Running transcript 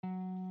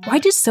Why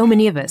do so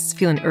many of us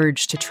feel an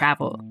urge to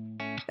travel?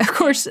 Of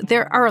course,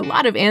 there are a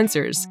lot of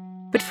answers,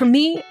 but for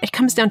me, it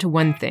comes down to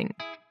one thing: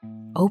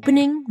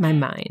 opening my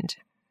mind.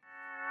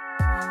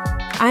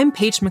 I'm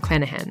Paige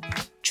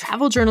McClanahan,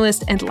 travel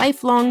journalist and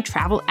lifelong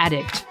travel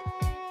addict.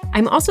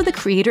 I'm also the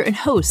creator and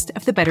host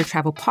of the Better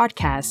Travel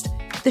Podcast,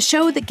 the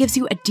show that gives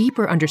you a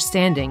deeper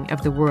understanding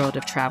of the world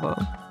of travel.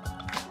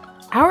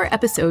 Our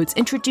episodes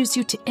introduce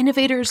you to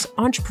innovators,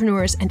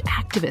 entrepreneurs, and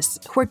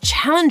activists who are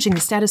challenging the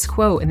status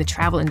quo in the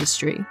travel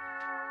industry.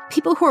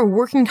 People who are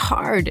working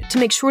hard to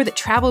make sure that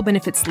travel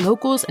benefits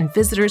locals and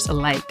visitors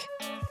alike.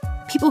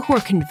 People who are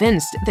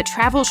convinced that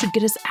travel should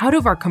get us out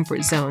of our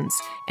comfort zones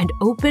and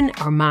open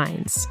our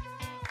minds.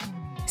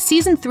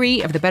 Season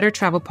 3 of the Better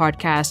Travel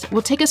Podcast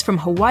will take us from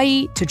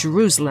Hawaii to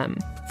Jerusalem,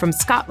 from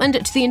Scotland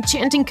to the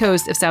enchanting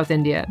coast of South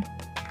India.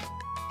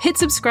 Hit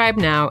subscribe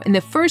now, and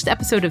the first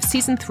episode of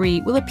Season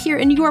 3 will appear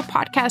in your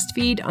podcast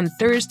feed on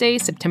Thursday,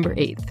 September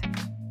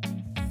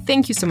 8th.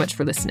 Thank you so much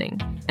for listening,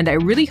 and I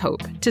really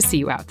hope to see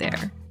you out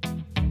there.